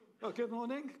Well, good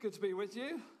morning. Good to be with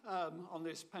you on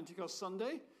this Pentecost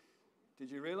Sunday. Did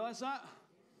you realize that?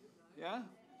 Yeah?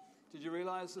 Did you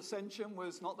realize Ascension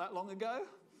was not that long ago?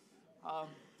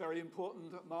 Very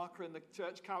important marker in the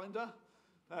church calendar.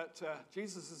 That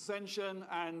Jesus' Ascension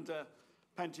and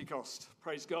Pentecost.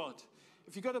 Praise God.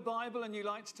 If you've got a Bible and you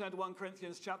like to turn to 1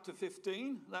 Corinthians chapter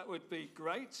 15, that would be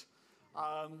great.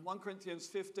 1 Corinthians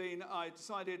 15, I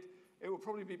decided it would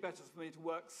probably be better for me to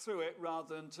work through it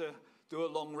rather than to do a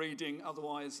long reading.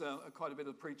 Otherwise, quite a bit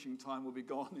of preaching time will be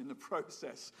gone in the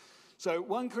process. So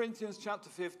 1 Corinthians chapter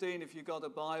 15, if you've got a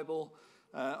Bible,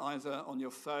 either on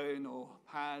your phone or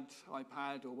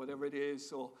iPad or whatever it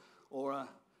is, or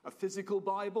a physical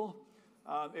Bible,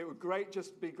 it would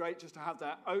be great just to have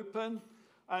that open.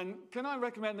 And can I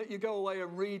recommend that you go away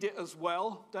and read it as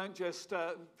well? Don't just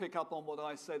pick up on what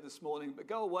I said this morning, but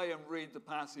go away and read the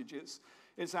passage.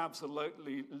 It's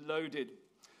absolutely loaded.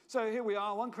 So here we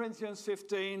are, 1 Corinthians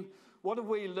 15. What have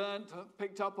we learned,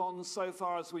 picked up on so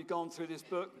far as we've gone through this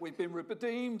book? We've been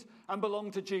redeemed and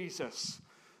belong to Jesus.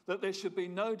 That there should be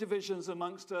no divisions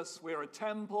amongst us. We're a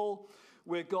temple.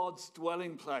 We're God's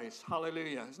dwelling place.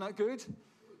 Hallelujah. Isn't that good?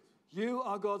 You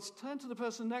are God's... Turn to the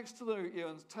person next to you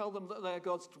and tell them that they're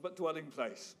God's dwelling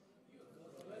place.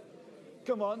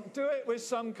 Come on, do it with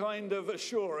some kind of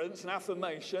assurance and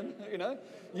affirmation,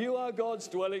 You are God's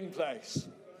dwelling place.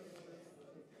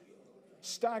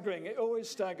 Staggering, it always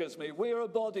staggers me. We are a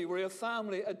body, we're a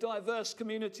family, a diverse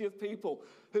community of people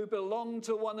who belong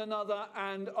to one another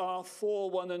and are for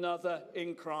one another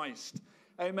in Christ.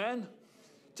 Amen?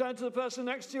 Turn to the person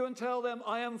next to you and tell them,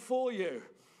 I am for you.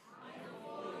 I am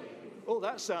for you. Oh,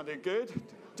 that sounded good.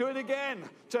 Do it again.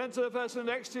 Turn to the person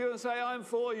next to you and say, I am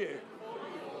for you.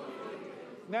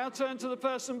 Now turn to the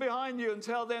person behind you and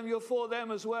tell them you're for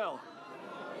them as well.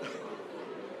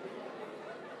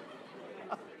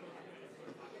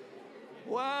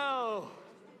 Wow,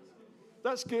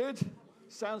 that's good.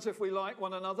 Sounds if we like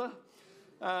one another.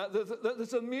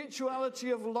 There's a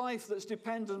mutuality of life that's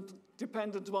dependent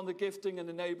upon the gifting and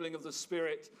enabling of the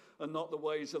Spirit and not the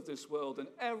ways of this world. And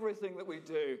everything that we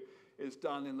do is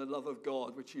done in the love of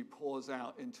God, which he pours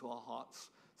out into our hearts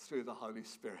through the Holy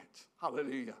Spirit.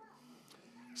 Hallelujah.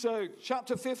 So,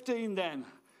 chapter 15 then.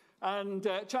 And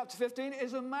chapter 15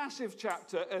 is a massive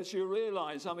chapter, as you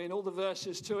realize. I mean, all the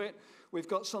verses to it. We've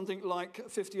got something like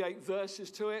 58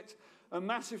 verses to it. A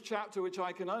massive chapter which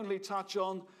I can only touch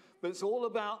on. But it's all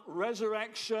about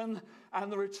resurrection and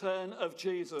the return of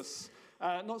Jesus.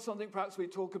 Not something perhaps we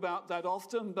talk about that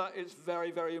often, but it's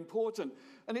very, very important.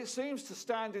 And it seems to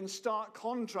stand in stark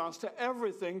contrast to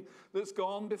everything that's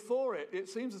gone before it. It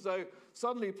seems as though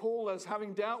suddenly Paul, as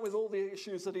having dealt with all the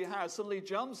issues that he has, suddenly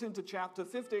jumps into chapter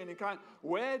 15 and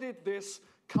where did this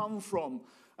come from?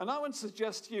 And I would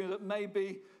suggest to you that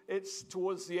maybe it's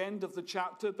towards the end of the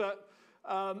chapter, but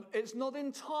it's not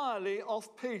entirely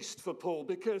off-piste for Paul,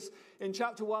 because in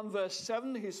chapter 1, verse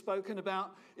 7, he's spoken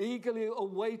about eagerly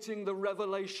awaiting the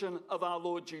revelation of our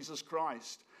Lord Jesus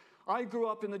Christ. I grew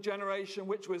up in the generation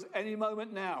which was any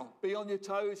moment now. Be on your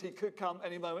toes, he could come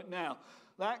any moment now.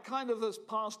 That kind of has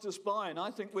passed us by, and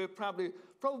I think we're probably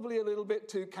a little bit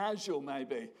too casual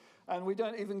maybe, and we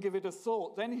don't even give it a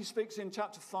thought. Then he speaks in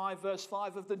chapter 5, verse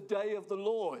 5 of the day of the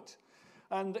Lord.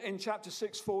 And in chapter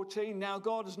 6:14, now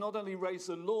God has not only raised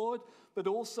the Lord, but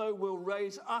also will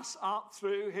raise us up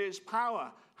through his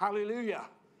power. Hallelujah.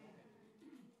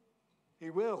 He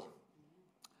will.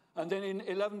 And then in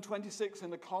 11:26, in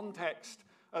the context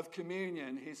of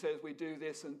communion, he says we do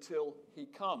this until he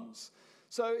comes.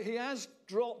 So he has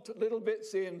dropped little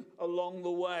bits in along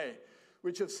the way,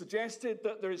 which have suggested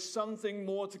that there is something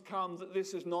more to come, that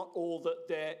this is not all that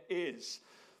there is.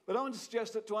 But I want to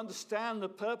suggest that to understand the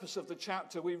purpose of the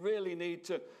chapter, we really need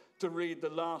to read the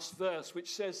last verse,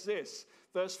 which says this,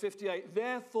 verse 58,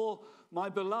 therefore, my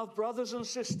beloved brothers and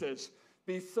sisters,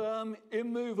 be firm,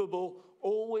 immovable,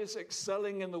 always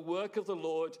excelling in the work of the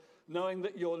Lord, knowing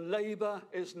that your labor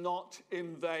is not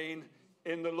in vain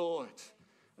in the Lord.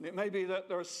 And it may be that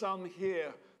there are some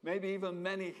here, maybe even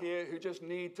many here, who just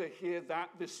need to hear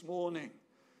that this morning.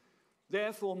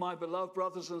 Therefore, my beloved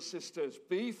brothers and sisters,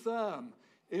 be firm,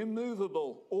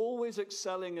 immovable, always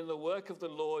excelling in the work of the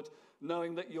Lord,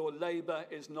 knowing that your labor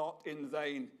is not in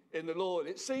vain in the Lord.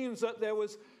 It seems that there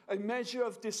was a measure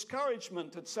of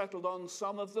discouragement had settled on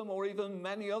some of them, or even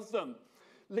many of them,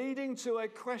 leading to a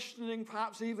questioning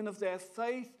perhaps even of their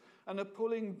faith and a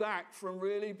pulling back from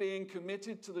really being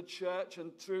committed to the church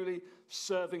and truly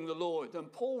serving the Lord. And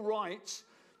Paul writes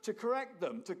to correct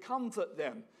them, to comfort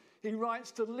them. He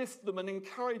writes to lift them and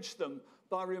encourage them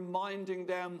by reminding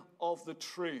them of the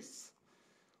truth.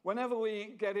 Whenever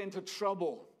we get into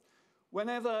trouble,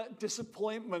 Whenever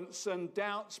disappointments and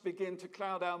doubts begin to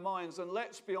cloud our minds, and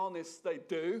let's be honest, they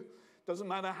do. Doesn't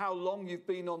matter how long you've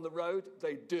been on the road,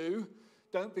 they do.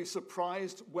 Don't be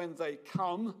surprised when they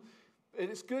come.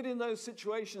 It's good in those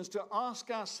situations to ask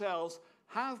ourselves,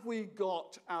 have we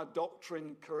got our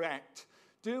doctrine correct?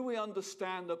 Do we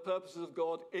understand the purposes of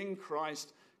God in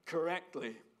Christ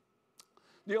correctly?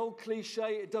 The old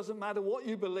cliche, it doesn't matter what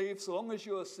you believe, so long as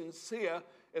you are sincere,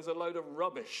 is a load of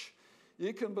rubbish.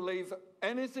 You can believe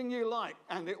anything you like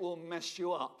and it will mess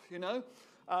you up, you know?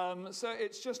 So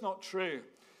it's just not true.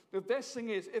 The best thing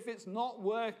is, if it's not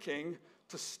working,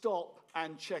 to stop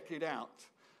and check it out.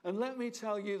 And let me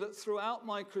tell you that throughout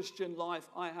my Christian life,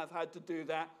 I have had to do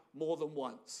that more than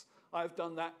once. I've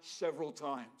done that several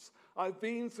times. I've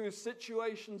been through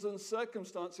situations and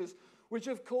circumstances which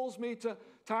have caused me to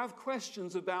have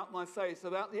questions about my faith,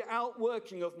 about the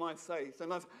outworking of my faith.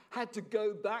 And I've had to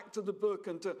go back to the book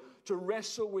and to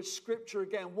wrestle with Scripture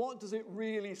again. What does it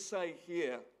really say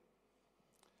here?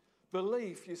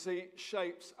 Belief, you see,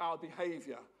 shapes our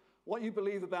behavior. What you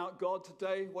believe about God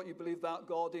today, what you believe about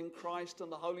God in Christ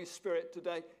and the Holy Spirit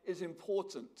today is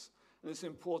important. And it's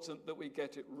important that we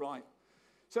get it right.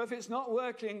 So if it's not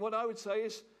working, what I would say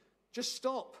is just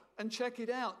stop and check it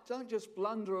out. Don't just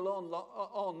blunder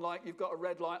on like you've got a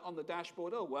red light on the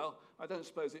dashboard. Oh, well, I don't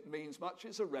suppose it means much.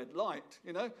 It's a red light,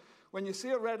 you know. When you see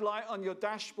a red light on your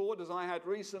dashboard, as I had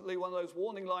recently, one of those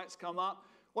warning lights come up,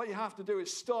 what you have to do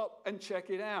is stop and check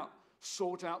it out.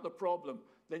 Sort out the problem.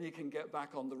 Then you can get back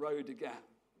on the road again.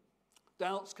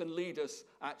 Doubts can lead us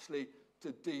actually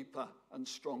to deeper and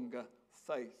stronger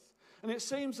faith. And it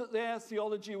seems that their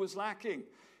theology was lacking.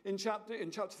 In chapter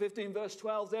 15, verse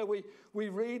 12, there we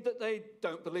read that they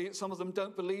don't believe, some of them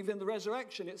don't believe in the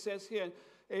resurrection. It says here,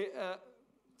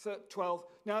 12,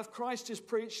 now if Christ is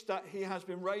preached that he has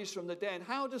been raised from the dead,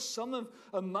 how does some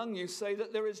among you say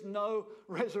that there is no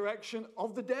resurrection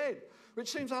of the dead?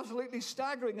 Which seems absolutely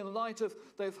staggering in light of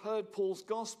they've heard Paul's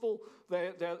gospel,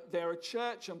 they're a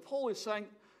church, and Paul is saying,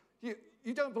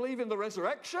 you don't believe in the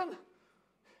resurrection?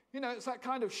 You know, it's that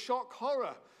kind of shock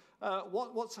horror.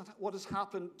 What has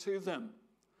happened to them?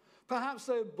 Perhaps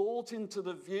they're bought into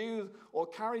the view or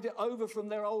carried it over from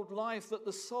their old life that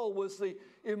the soul was the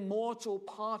immortal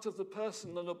part of the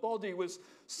person and the body was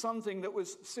something that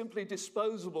was simply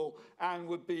disposable and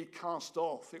would be cast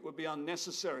off. It would be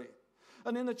unnecessary.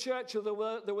 And in the church there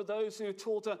were those who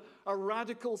taught a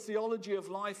radical theology of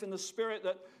life in the spirit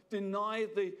that denied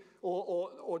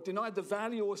denied the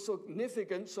value or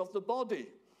significance of the body,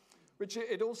 which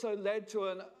it also led to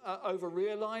an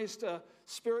over-realized,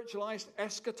 spiritualized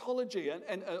eschatology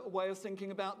and a way of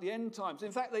thinking about the end times.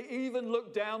 In fact, they even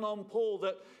looked down on Paul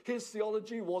that his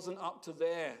theology wasn't up to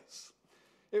theirs.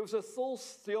 It was a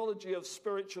false theology of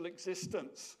spiritual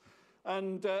existence.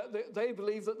 And they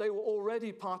believed that they were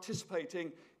already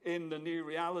participating in the new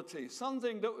reality,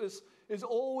 something that is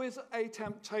always a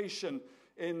temptation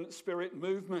in spirit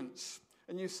movements.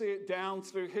 And you see it down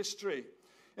through history.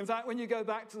 In fact, when you go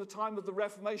back to the time of the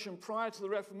Reformation, prior to the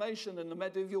Reformation and the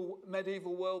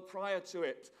medieval world prior to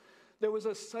it, there was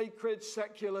a sacred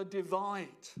secular divide.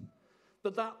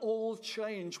 But that all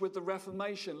changed with the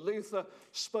Reformation. Luther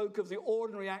spoke of the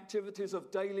ordinary activities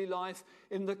of daily life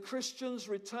in the Christian's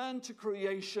return to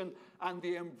creation and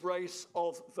the embrace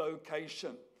of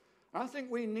vocation. I think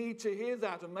we need to hear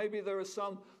that, and maybe there are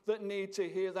some that need to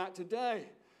hear that today,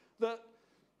 that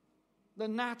the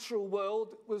natural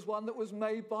world was one that was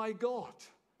made by God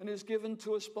and is given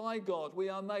to us by God. We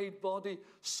are made body,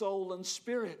 soul, and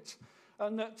spirit.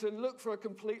 And that to look for a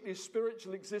completely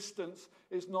spiritual existence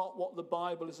is not what the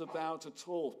Bible is about at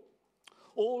all.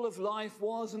 All of life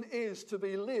was and is to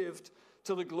be lived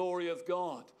to the glory of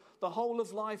God. The whole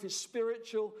of life is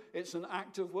spiritual. It's an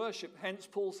act of worship. Hence,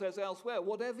 Paul says elsewhere,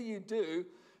 whatever you do,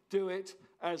 do it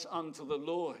as unto the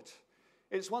Lord.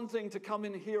 It's one thing to come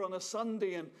in here on a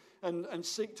Sunday and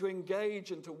seek to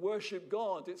engage and to worship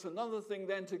God. It's another thing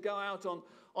then to go out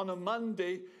on a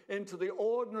Monday into the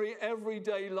ordinary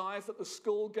everyday life at the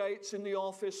school gates, in the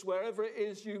office, wherever it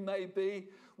is you may be,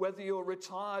 whether you're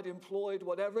retired, employed,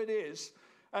 whatever it is,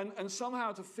 and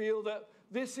somehow to feel that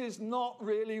this is not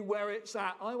really where it's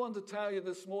at. I want to tell you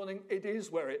this morning, it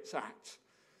is where it's at.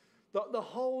 That the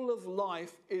whole of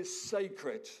life is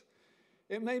sacred.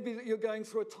 It may be that you're going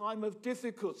through a time of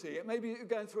difficulty. It may be that you're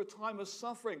going through a time of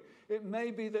suffering. It may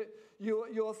be that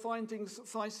you're facing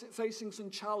some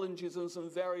challenges in some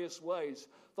various ways.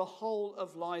 The whole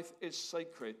of life is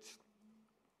sacred.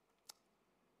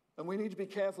 And we need to be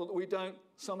careful that we don't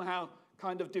somehow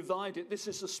kind of divide it. This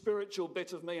is the spiritual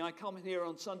bit of me. I come here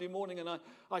on Sunday morning and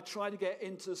I try to get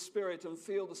into the Spirit and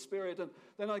feel the Spirit. And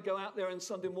then I go out there on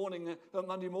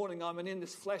Monday morning, I'm in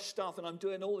this flesh stuff and I'm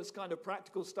doing all this kind of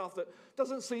practical stuff that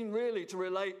doesn't seem really to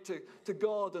relate to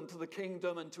God and to the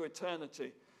kingdom and to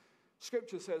eternity.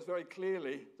 Scripture says very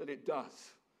clearly that it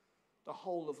does. The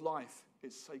whole of life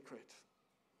is sacred.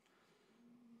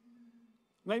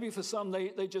 Maybe for some,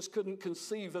 they just couldn't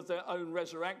conceive of their own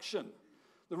resurrection.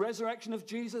 The resurrection of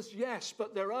Jesus, yes,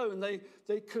 but their own,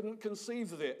 they couldn't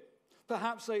conceive of it.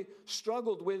 Perhaps they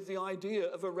struggled with the idea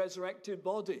of a resurrected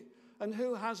body. And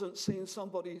who hasn't seen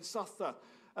somebody suffer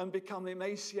and become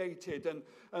emaciated,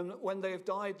 and when they have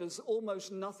died, there's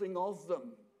almost nothing of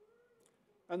them.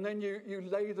 And then you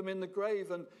lay them in the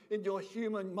grave, and in your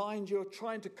human mind, you're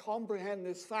trying to comprehend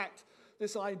this fact,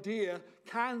 this idea,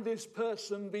 can this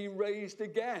person be raised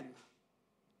again?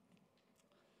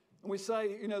 And we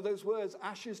say, those words,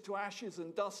 ashes to ashes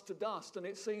and dust to dust, and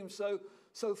it seems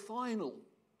so final.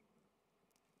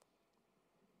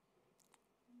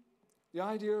 The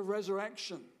idea of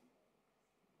resurrection.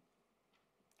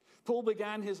 Paul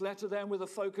began his letter then with a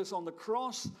focus on the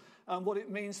cross and what it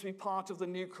means to be part of the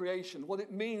new creation, what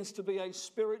it means to be a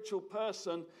spiritual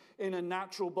person in a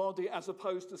natural body as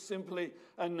opposed to simply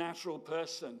a natural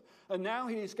person. And now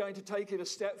he's going to take it a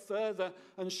step further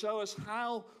and show us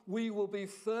how we will be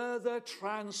further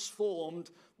transformed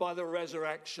by the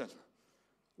resurrection.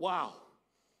 Wow.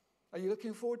 Are you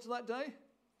looking forward to that day?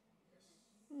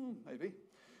 Maybe.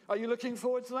 Are you looking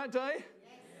forward to that day?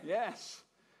 Yes.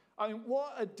 I mean,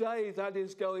 what a day that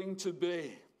is going to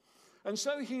be. And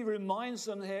so he reminds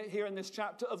them here in this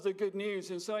chapter of the good news.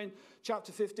 And so in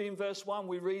chapter 15, verse 1,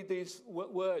 we read these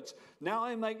words. Now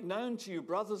I make known to you,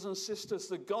 brothers and sisters,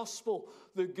 the gospel,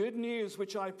 the good news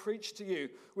which I preached to you,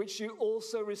 which you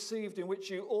also received, in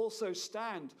which you also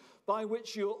stand, by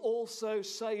which you are also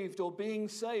saved, or being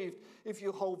saved, if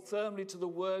you hold firmly to the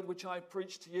word which I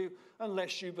preached to you,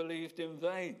 unless you believed in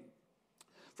vain.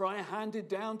 For I handed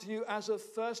down to you as of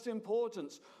first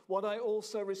importance what I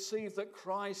also received, that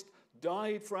Christ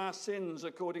died for our sins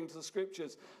according to the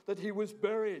Scriptures, that he was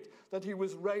buried, that he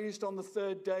was raised on the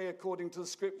third day according to the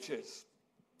Scriptures.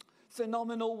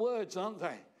 Phenomenal words, aren't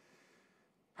they?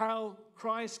 How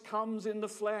Christ comes in the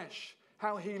flesh,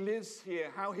 how he lives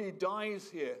here, how he dies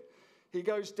here. He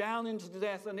goes down into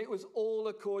death, and it was all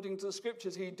according to the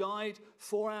Scriptures. He died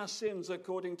for our sins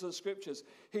according to the Scriptures.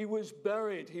 He was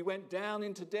buried. He went down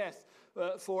into death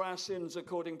for our sins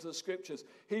according to the Scriptures.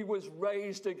 He was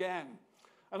raised again.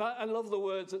 And I love the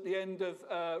words at the end of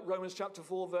Romans chapter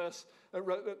 4 verse, I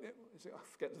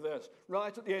forget the verse,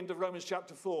 right at the end of Romans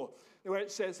chapter 4, where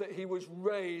it says that he was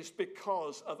raised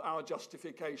because of our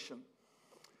justification.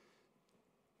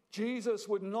 Jesus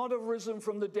would not have risen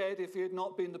from the dead if he had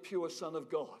not been the pure Son of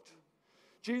God.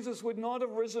 Jesus would not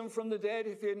have risen from the dead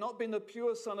if he had not been the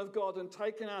pure Son of God and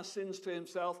taken our sins to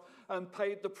himself and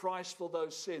paid the price for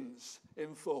those sins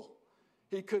in full.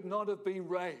 He could not have been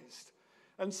raised.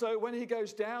 And so when he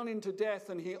goes down into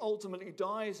death and he ultimately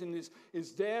dies and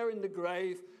is there in the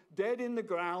grave, dead in the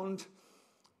ground,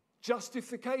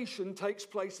 justification takes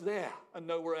place there and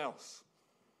nowhere else.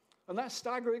 And that's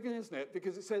staggering, isn't it?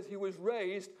 Because it says he was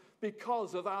raised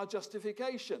because of our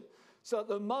justification. So at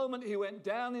the moment he went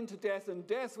down into death and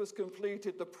death was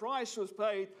completed, the price was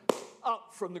paid, up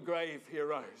from the grave he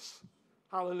arose.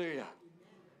 Hallelujah.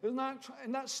 Isn't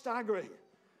that staggering?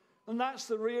 And that's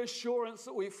the reassurance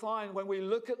that we find when we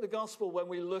look at the gospel, when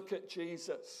we look at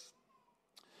Jesus.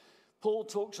 Paul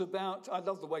talks about, I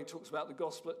love the way he talks about the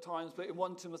gospel at times, but in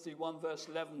 1 Timothy 1 verse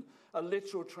 11, a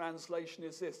literal translation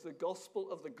is this: the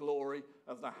gospel of the glory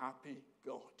of the happy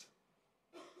God.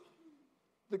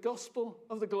 The gospel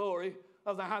of the glory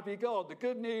of the happy God. The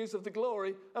good news of the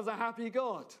glory of the happy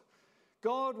God.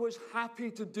 God was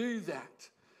happy to do that.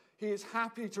 He is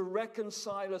happy to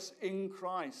reconcile us in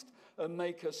Christ and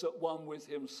make us at one with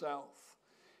himself.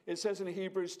 It says in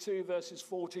Hebrews 2 verses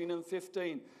 14 and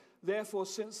 15, therefore,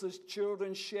 since the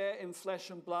children share in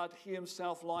flesh and blood, he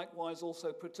himself likewise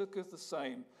also partooketh the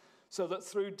same, so that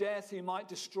through death he might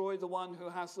destroy the one who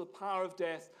has the power of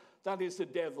death, that is the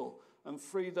devil, and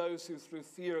free those who through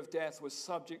fear of death were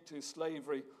subject to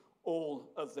slavery all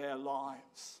of their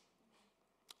lives.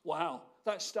 Wow,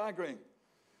 that's staggering.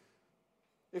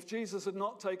 If Jesus had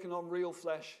not taken on real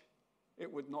flesh,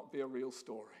 it would not be a real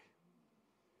story.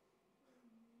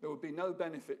 There would be no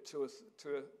benefit to us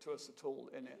at all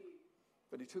in it.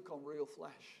 But he took on real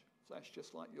flesh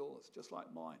just like yours, just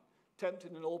like mine.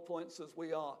 Tempted in all points as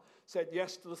we are, said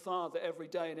yes to the Father every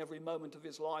day and every moment of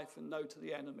his life and no to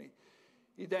the enemy.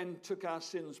 He then took our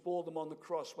sins, bore them on the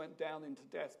cross, went down into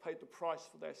death, paid the price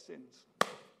for their sins,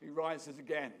 he rises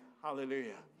again.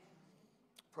 Hallelujah.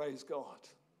 Praise God.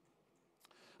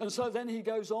 And so then he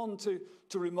goes on to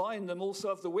remind them also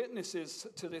of the witnesses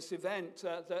to this event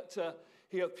that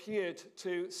he appeared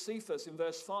to Cephas in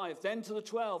verse 5, then to the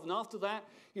 12. And after that,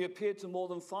 he appeared to more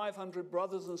than 500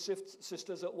 brothers and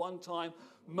sisters at one time,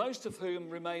 most of whom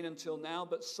remain until now,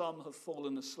 but some have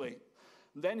fallen asleep.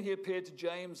 Then he appeared to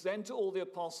James, then to all the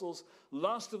apostles.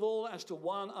 Last of all, as to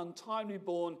one untimely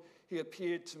born, he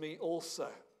appeared to me also.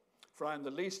 For I am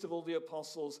the least of all the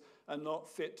apostles and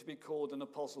not fit to be called an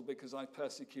apostle because I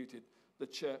persecuted the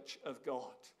church of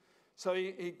God. So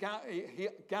he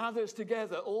gathers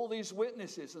together all these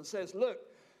witnesses and says, look,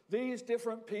 these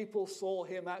different people saw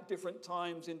him at different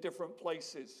times in different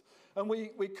places. And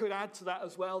we could add to that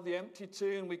as well the empty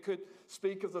tomb. We could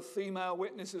speak of the female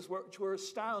witnesses, which were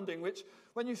astounding, which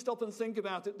when you stop and think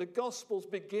about it, the Gospels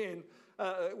begin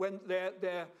when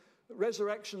their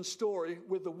resurrection story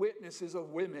with the witnesses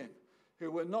of women who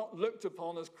were not looked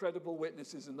upon as credible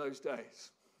witnesses in those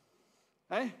days.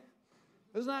 Eh?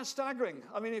 Isn't that staggering?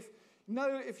 I mean,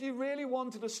 if you really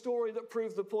wanted a story that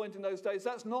proved the point in those days,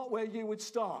 that's not where you would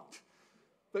start.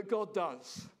 But God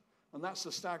does. And that's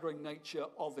the staggering nature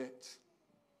of it.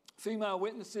 Female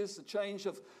witnesses, the change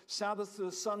of Sabbath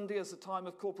to Sunday as a time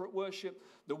of corporate worship,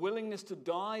 the willingness to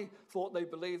die for what they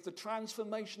believe, the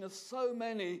transformation of so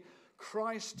many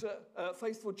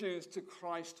faithful Jews to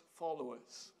Christ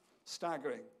followers.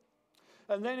 Staggering.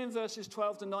 And then in verses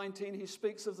 12 to 19, he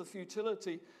speaks of the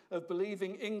futility of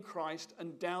believing in Christ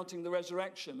and doubting the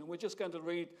resurrection. And we're just going to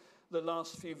read the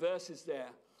last few verses there.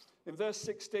 In verse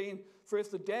 16, for if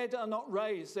the dead are not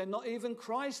raised, then not even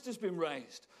Christ has been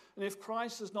raised. And if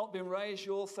Christ has not been raised,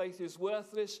 your faith is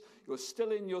worthless. You're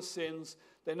still in your sins.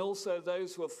 Then also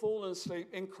those who have fallen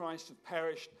asleep in Christ have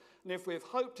perished. And if we have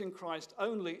hoped in Christ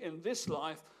only in this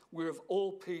life, we're of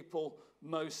all people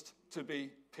most to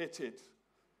be pitied.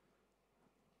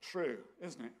 True,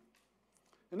 isn't it?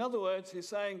 In other words, he's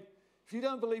saying, if you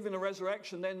don't believe in a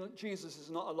resurrection, then Jesus is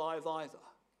not alive either.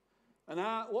 And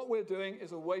what we're doing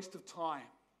is a waste of time.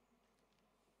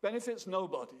 Benefits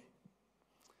nobody.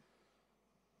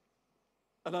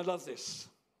 And I love this.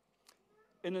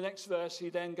 In the next verse, he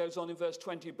then goes on in verse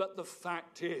 20, but the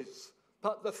fact is,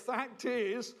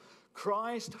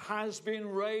 Christ has been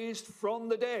raised from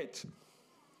the dead,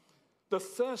 the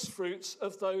first fruits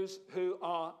of those who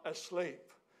are asleep.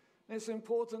 And it's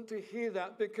important to hear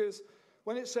that because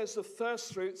when it says the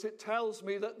first fruits, it tells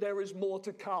me that there is more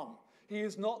to come. He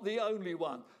is not the only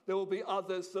one. There will be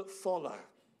others that follow.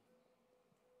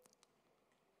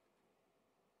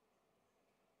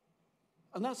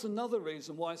 And that's another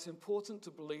reason why it's important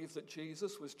to believe that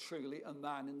Jesus was truly a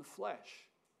man in the flesh.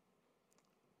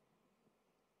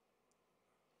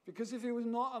 Because if he was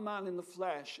not a man in the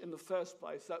flesh in the first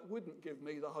place, that wouldn't give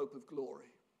me the hope of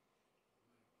glory.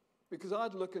 Because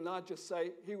I'd look and I'd just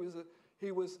say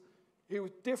he was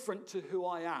different to who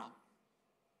I am.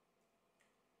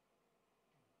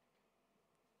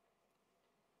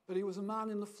 But he was a man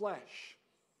in the flesh.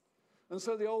 And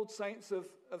so the old saints of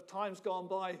times gone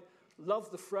by love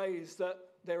the phrase that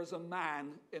there is a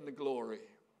man in the glory.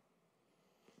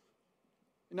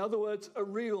 In other words, a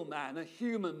real man, a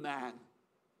human man.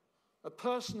 A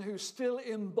person who still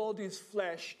embodies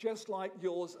flesh just like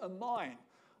yours and mine.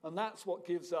 And that's what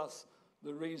gives us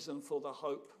the reason for the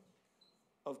hope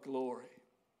of glory.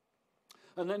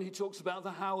 And then he talks about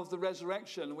the how of the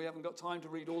resurrection. We haven't got time to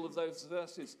read all of those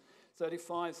verses,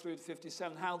 35 through to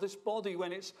 57. How this body,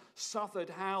 when it's suffered,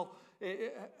 how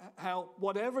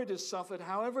whatever it has suffered,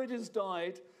 however it has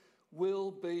died,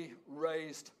 will be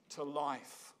raised to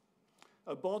life.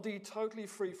 A body totally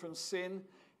free from sin,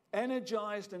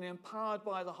 energized and empowered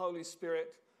by the Holy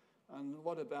Spirit. And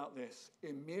what about this?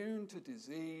 Immune to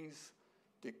disease,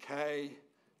 decay,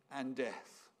 and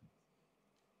death.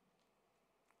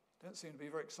 Don't seem to be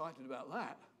very excited about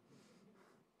that.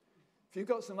 If you've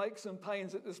got some aches and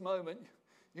pains at this moment,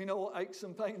 you know what aches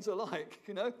and pains are like,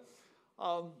 you know.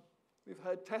 We've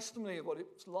heard testimony of what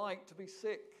it's like to be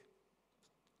sick,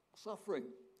 suffering,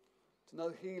 to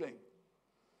know healing.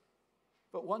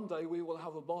 But one day we will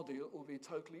have a body that will be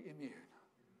totally immune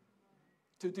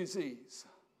to disease,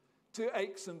 to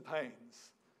aches and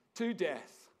pains, to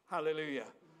death. Hallelujah.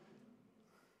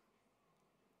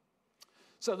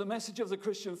 So the message of the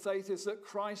Christian faith is that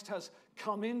Christ has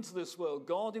come into this world,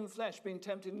 God in flesh, being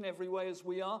tempted in every way as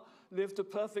we are, lived a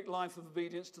perfect life of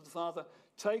obedience to the Father,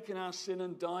 taken our sin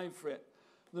and died for it.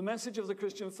 The message of the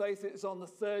Christian faith is on the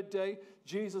third day,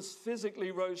 Jesus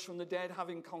physically rose from the dead,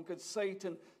 having conquered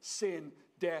Satan, sin,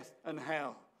 death, and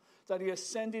hell. That he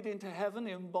ascended into heaven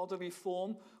in bodily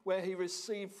form, where he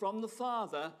received from the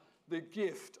Father the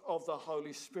gift of the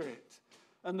Holy Spirit,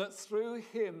 and that through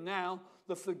him now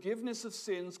the forgiveness of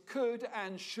sins could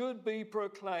and should be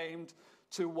proclaimed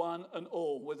to one and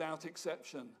all without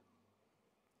exception.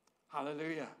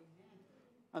 Hallelujah.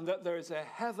 And that there is a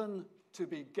heaven to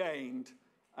be gained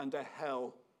and a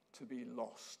hell to be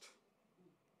lost.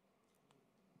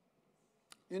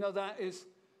 You know, that is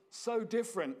so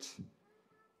different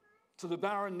to the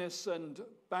barrenness and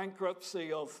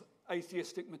bankruptcy of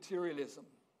atheistic materialism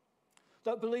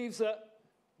that believes that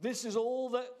this is all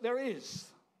that there is.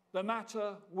 The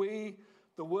matter we,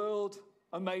 the world,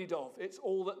 are made of. It's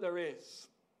all that there is.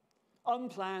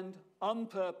 Unplanned,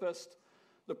 unpurposed,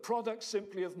 the product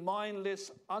simply of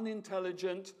mindless,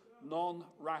 unintelligent,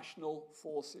 non-rational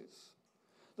forces.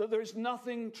 That there is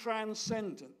nothing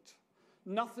transcendent,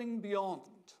 nothing beyond.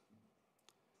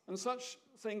 And such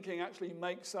thinking actually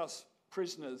makes us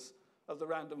prisoners of the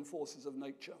random forces of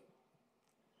nature,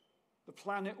 the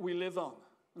planet we live on.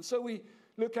 And so we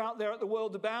look out there at the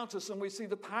world about us and we see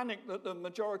the panic that the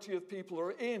majority of people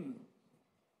are in.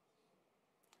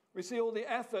 We see all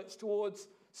the efforts towards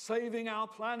saving our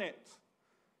planet.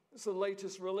 It's the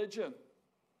latest religion.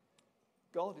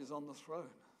 God is on the throne.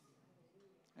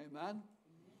 Amen?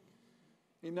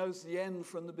 He knows the end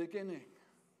from the beginning.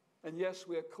 And yes,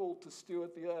 we are called to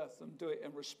steward the earth and do it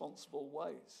in responsible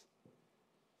ways.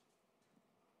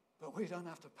 But we don't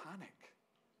have to panic,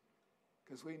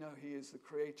 because we know he is the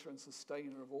creator and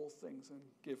sustainer of all things and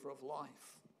giver of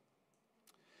life.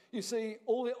 You see,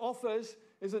 all it offers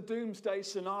is a doomsday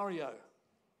scenario.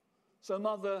 So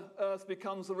Mother Earth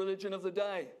becomes the religion of the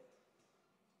day.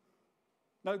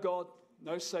 No God,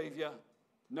 no Savior,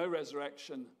 no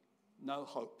resurrection, no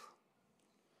hope.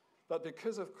 But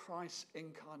because of Christ's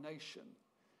incarnation,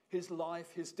 his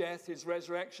life, his death, his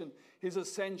resurrection, his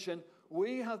ascension,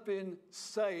 we have been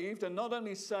saved, and not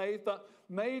only saved, but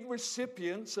made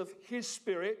recipients of his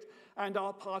Spirit and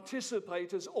are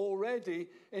participators already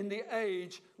in the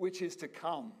age which is to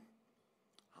come.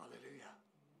 Hallelujah.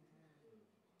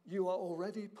 You are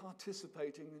already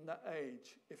participating in that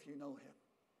age if you know him.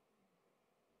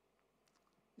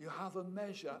 You have a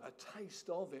measure, a taste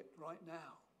of it right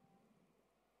now.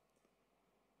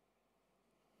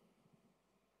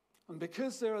 And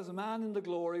because there is a man in the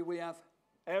glory, we have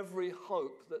every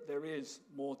hope that there is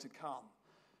more to come.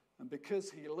 And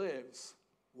because he lives,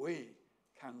 we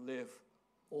can live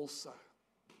also.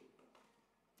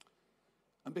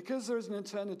 And because there is an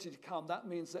eternity to come, that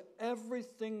means that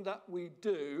everything that we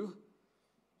do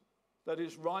that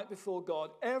is right before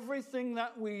God, everything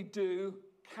that we do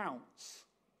counts.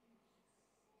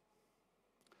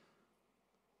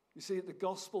 You see, the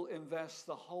gospel invests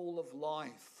the whole of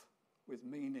life with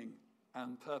meaning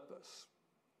and purpose.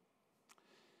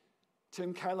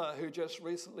 Tim Keller, who just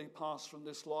recently passed from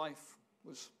this life,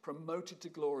 was promoted to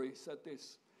glory, said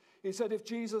this. He said, if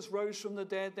Jesus rose from the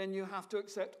dead, then you have to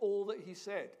accept all that he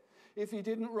said. If he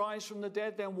didn't rise from the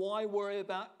dead, then why worry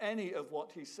about any of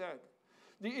what he said?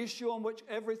 The issue on which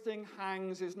everything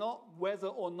hangs is not whether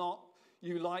or not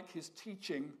you like his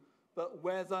teaching, but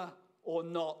whether or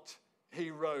not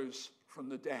he rose from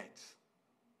the dead.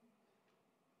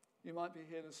 You might be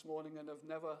here this morning and have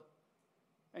never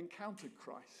encountered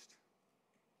Christ.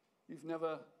 You've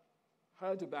never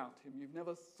heard about him. You've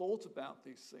never thought about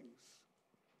these things.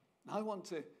 And I want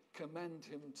to commend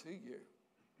him to you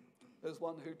as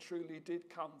one who truly did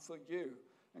come for you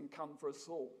and come for us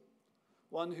all.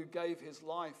 One who gave his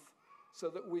life so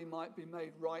that we might be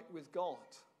made right with God,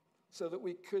 so that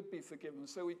we could be forgiven,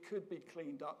 so we could be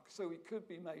cleaned up, so we could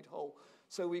be made whole,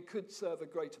 so we could serve a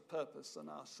greater purpose than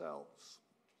ourselves.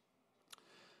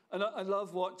 And I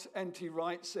love what N.T.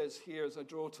 Wright says here as I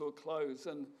draw to a close.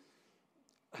 And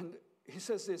he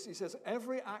says this, he says,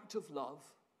 every act of love,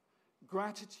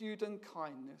 gratitude and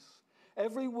kindness,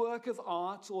 every work of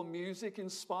art or music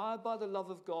inspired by the love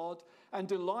of God and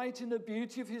delight in the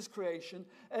beauty of his creation,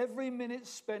 every minute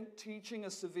spent teaching a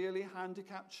severely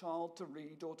handicapped child to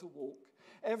read or to walk,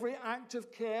 every act of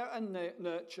care and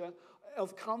nurture,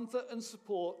 of comfort and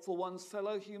support for one's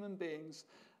fellow human beings,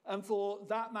 and for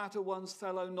that matter, one's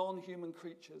fellow non-human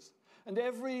creatures. And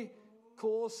every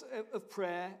course of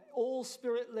prayer, all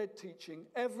spirit-led teaching,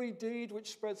 every deed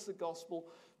which spreads the gospel,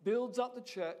 builds up the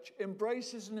church,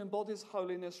 embraces and embodies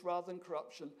holiness rather than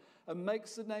corruption, and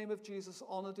makes the name of Jesus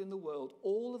honored in the world.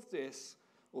 All of this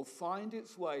will find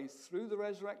its way through the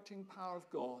resurrecting power of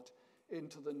God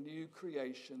into the new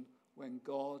creation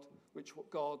which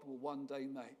God will one day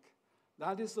make.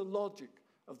 That is the logic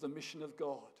of the mission of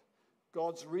God.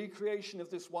 God's recreation of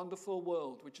this wonderful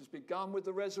world, which has begun with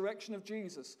the resurrection of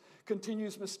Jesus,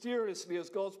 continues mysteriously as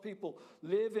God's people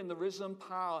live in the risen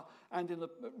power and in the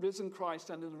risen Christ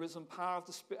and in the risen power of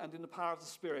the power of the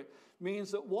Spirit,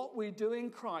 means that what we do in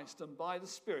Christ and by the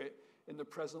Spirit in the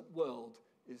present world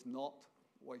is not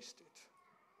wasted.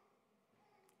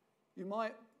 You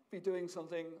might be doing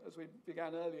something, as we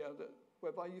began earlier,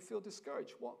 whereby you feel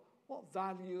discouraged. What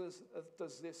value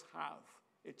does this have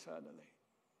eternally?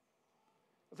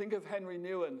 I think of Henry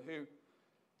Nouwen,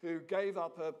 who gave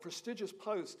up a prestigious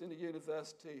post in a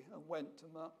university and went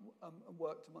and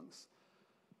worked amongst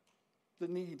the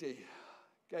needy,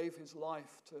 gave his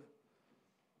life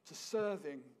to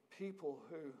serving people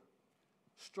who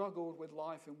struggled with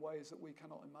life in ways that we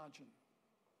cannot imagine.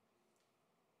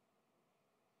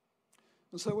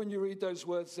 And so when you read those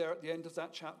words there at the end of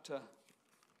that chapter,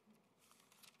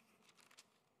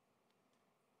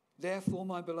 therefore,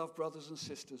 my beloved brothers and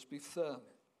sisters, be firm,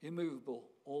 immovable,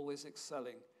 always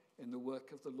excelling in the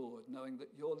work of the Lord, knowing that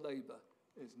your labor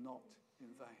is not in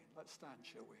vain. Let's stand,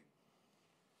 shall we?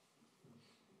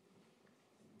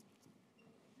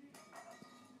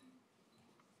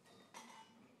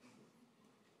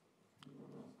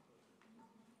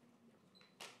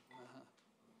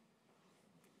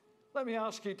 Let me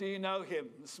ask you, do you know him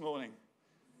this morning?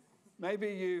 Maybe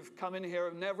you've come in here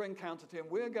and never encountered him.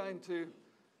 We're going to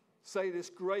say this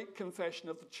great confession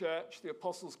of the church, the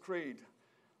Apostles' Creed.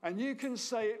 And you can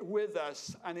say it with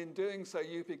us, and in doing so,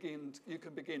 you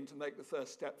can begin to make the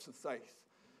first steps of faith.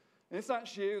 And if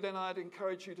that's you, then I'd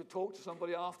encourage you to talk to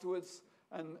somebody afterwards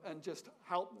and just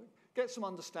help get some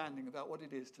understanding about what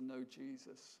it is to know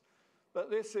Jesus. But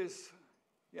this is,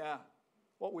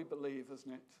 what we believe,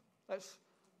 isn't it? Let's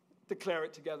declare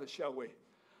it together, shall we?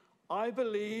 I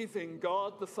believe in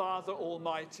God the Father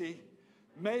Almighty,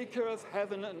 maker of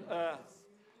heaven and earth,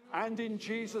 and in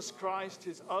Jesus Christ,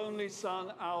 his only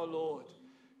Son, our Lord,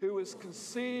 who was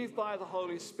conceived by the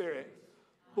Holy Spirit,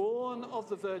 born of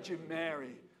the Virgin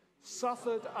Mary,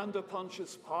 suffered under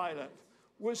Pontius Pilate,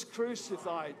 was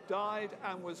crucified, died,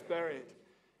 and was buried.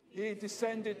 He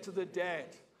descended to the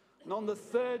dead, and on the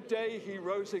third day he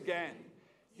rose again.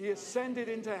 He ascended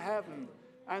into heaven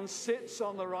and sits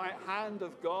on the right hand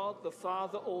of God the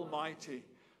Father Almighty,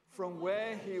 from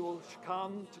where he will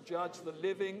come to judge the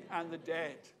living and the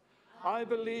dead. I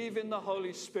believe in the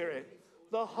Holy Spirit,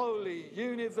 the holy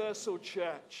universal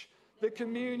church, the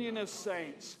communion of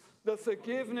saints, the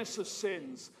forgiveness of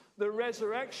sins, the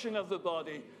resurrection of the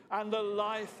body, and the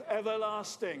life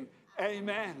everlasting.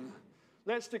 Amen.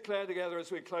 Let's declare together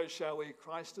as we close, shall we?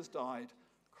 Christ has died,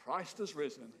 Christ has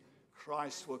risen,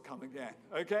 Christ will come again.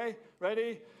 Okay?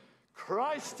 Ready?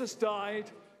 Christ has died,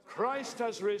 Christ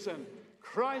has risen,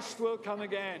 Christ will come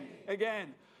again.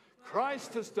 Again.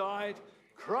 Christ has died,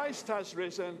 Christ has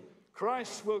risen,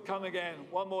 Christ will come again.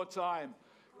 One more time.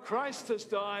 Christ has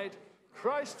died,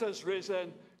 Christ has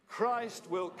risen, Christ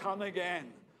will come again.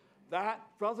 That,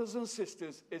 brothers and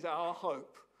sisters, is our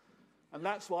hope. And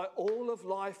that's why all of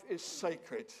life is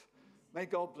sacred. May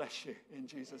God bless you in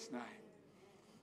Jesus' name.